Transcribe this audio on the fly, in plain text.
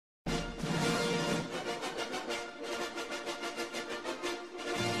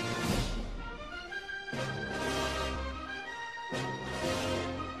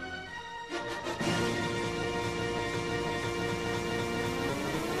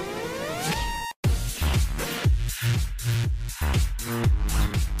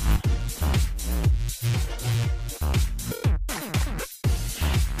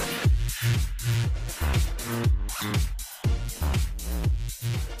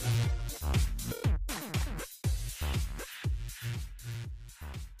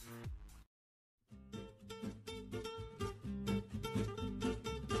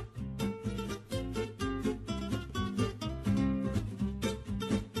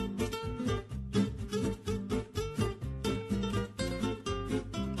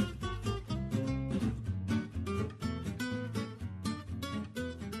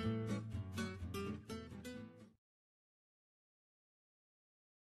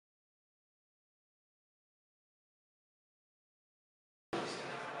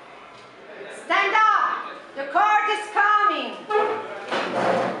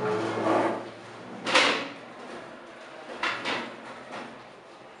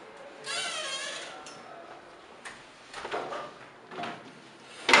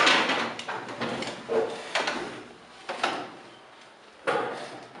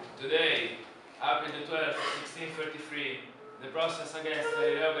process against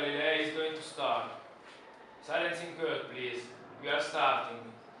Galileo Galilei is going to start. Silence in court, please. We are starting.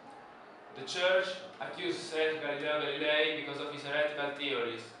 The church accuses Galileo Galilei because of his heretical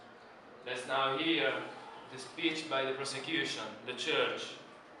theories. Let's now hear the speech by the prosecution, the church.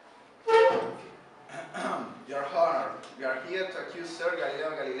 Your Honor, we are here to accuse Sir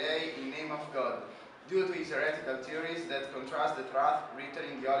Galileo Galilei in the name of God, due to his heretical theories that contrast the truth written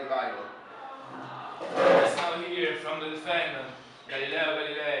in the Holy Bible. Let's now hear from the defendant, Galileo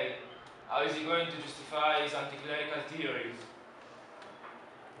Galilei. How is he going to justify his anti-clerical theories?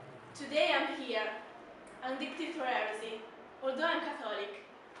 Today I'm here, indicted for heresy, although I'm Catholic.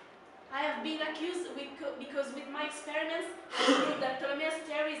 I have been accused because with my experiments I proved that Ptolemy's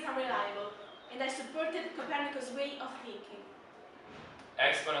theory is unreliable, and I supported Copernicus' way of thinking.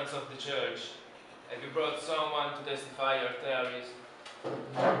 Exponents of the church, have you brought someone to testify your theories?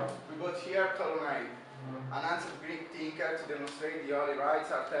 We brought here Ptolemy, an ancient Greek thinker, to demonstrate the holy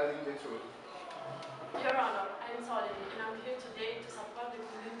rites are telling the truth. Your Honor, I am Ptolemy, and I'm here today to support the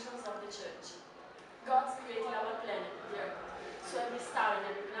conclusions of the Church. God created our planet, the Earth, so every star and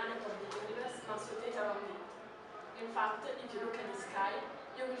every planet of the universe must rotate around it. In fact, if you look at the sky,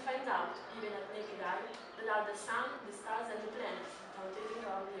 you will find out, even at naked eye, that are the sun, the stars, and the planets rotating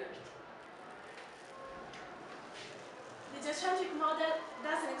around the Earth. The geocentric model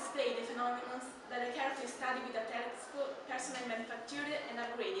doesn't explain the phenomena that I carefully studied with a telescope, personally manufactured and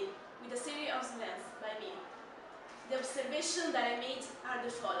upgraded, with a series of lens by me. The observations that I made are the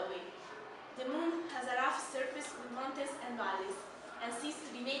following. The moon has a rough surface with mountains and valleys, and seems to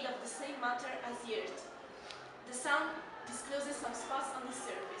be made of the same matter as the Earth. The sun discloses some spots on the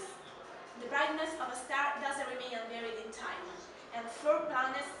surface. The brightness of a star doesn't remain unvaried in time, and 4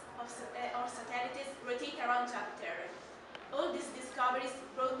 planets or satellites rotate around Jupiter. All these discoveries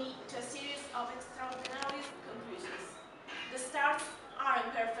brought me to a series of extraordinary conclusions. The stars are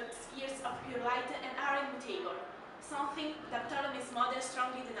imperfect spheres of pure light and are immutable, something that Ptolemy's model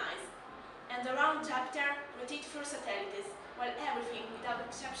strongly denies. And around Jupiter rotate 4 satellites, while everything, without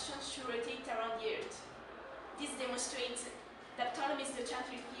exception, should rotate around the Earth. This demonstrates that Ptolemy's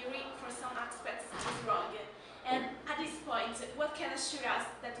geocentric theory, for some aspects, is wrong. And at this point, what can assure us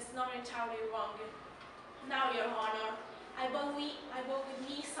that it's not entirely wrong? Now, Your Honor, I brought with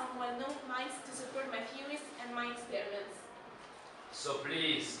me some well-known minds to support my theories and my experiments. So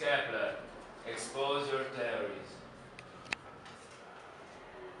please, Kepler, expose your theories.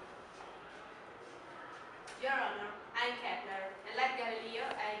 Your Honor, I'm Kepler, and like Galileo,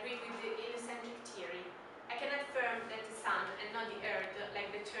 I agree with the heliocentric theory. I can affirm that the Sun, and not the Earth, like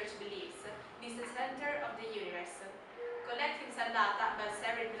the Church believes, is the center of the universe. Collecting some data by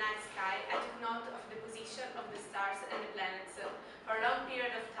observing the night sky, I took note of the position of the stars and the planets for a long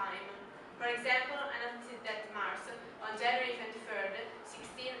period of time. For example, I noticed that Mars, on January 23rd,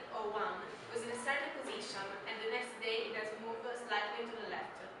 1601, was in a certain position, and the next day it has moved slightly to the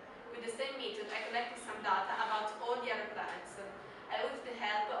left. With the same method, I collected some data about all the other planets. I used the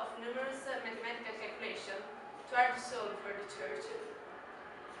help of numerous mathematical calculations to hard to solve for the Church.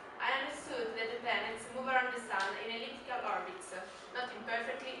 I understood that the planets move around the Sun in elliptical orbits, not in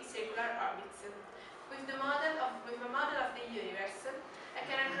perfectly circular orbits. With the model of the universe, I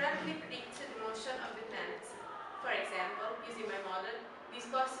can accurately predict the motion of the planets. For example, using my model, it is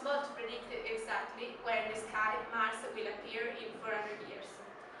possible to predict exactly where in the sky Mars will appear in 400 years.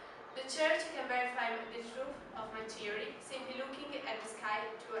 The Church can verify the truth of my theory simply looking at the sky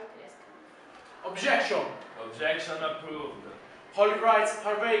through a telescope. Objection! Objection approved. Holy rites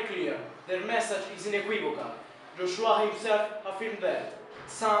are very clear. Their message is unequivocal. Joshua himself affirmed that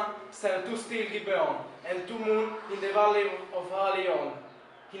sun stand 2 still Gibeon and 2 moon in the valley of Alion.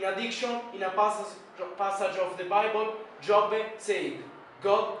 In addition, in a passage of the Bible, Job said,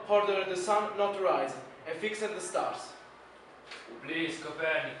 God ordered the sun not to rise and fixed the stars. Please,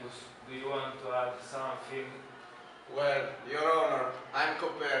 Copernicus, do you want to add something? Well, Your Honor, I'm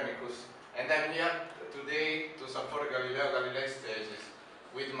Copernicus, and I'm here today to support Galileo Galilei's thesis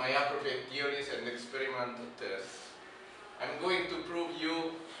with my appropriate theories and experimental tests. I'm going to prove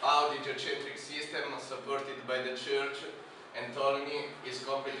you how the geocentric system supported by the Church and Ptolemy is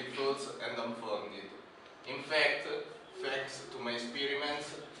completely false and unfounded. In fact, thanks to my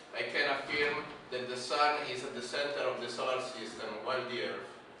experiments, I can affirm that the Sun is at the center of the solar system, while the Earth,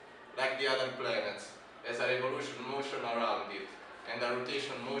 like the other planets, has a revolution motion around it, and a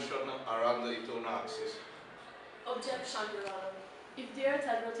rotation motion around its own axis. Objection, Your Honor. If the Earth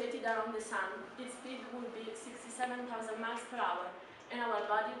had rotated around the Sun, its speed would be 67,000 miles per hour, and our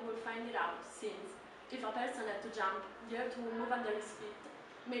body would find it out, since, if a person had to jump, the Earth would move under his feet,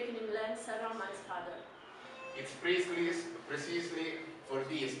 making him land several miles farther. It's precisely for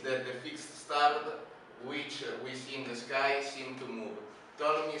this that the fixed stars which we see in the sky seem to move.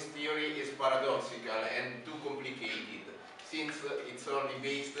 Ptolemy's theory is paradoxical and too complicated, since it's only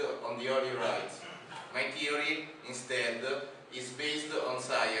based on the holy rites. My theory, instead, is based on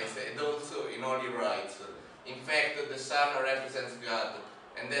science and also in holy rites. In fact, the sun represents God,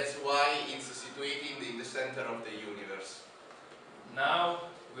 and that's why it's situated in the center of the universe. Now,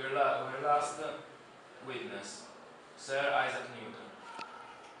 we're last witness, Sir Isaac Newton.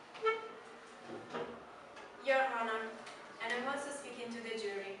 Your Honor, and I'm also speaking to the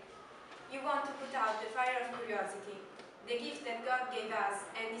jury. You want to put out the fire of curiosity, the gift that God gave us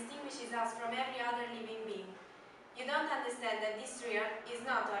and distinguishes us from every other living being. You don't understand that this trial is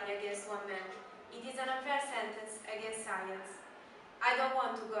not only against one man. It is an unfair sentence against science. I don't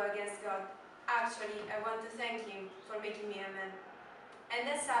want to go against God. Actually, I want to thank Him for making me a man. And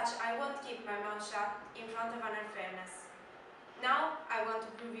as such, I won't keep my mouth shut in front of an unfairness. Now, I want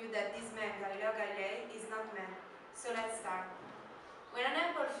to prove you that this man, Galileo Galilei, is not man. So let's start. When an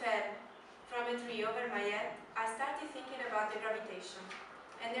apple fell from a tree over my head, I started thinking about the gravitation,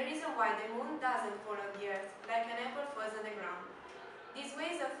 and the reason why the moon doesn't fall on the earth like an apple falls on the ground. These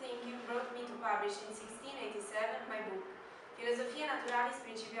ways of thinking brought me to publish in 1687 my book, Philosophia Naturalis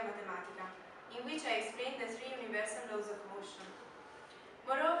Principia Mathematica, in which I explained the three universal laws of motion.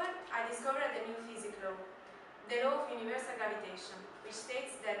 Moreover, I discovered a new physics law, the law of universal gravitation, which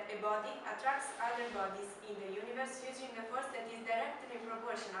states that a body attracts other bodies in the universe using a force that is directly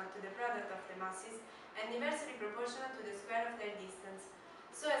proportional to the product of the masses and inversely proportional to the square of their distance.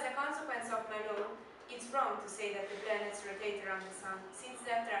 So as a consequence of my law, it's wrong to say that the planets rotate around the sun, since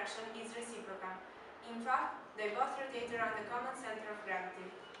the attraction is reciprocal. In fact, they both rotate around the common center of gravity.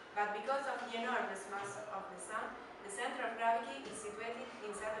 But because of the enormous mass of the sun, the center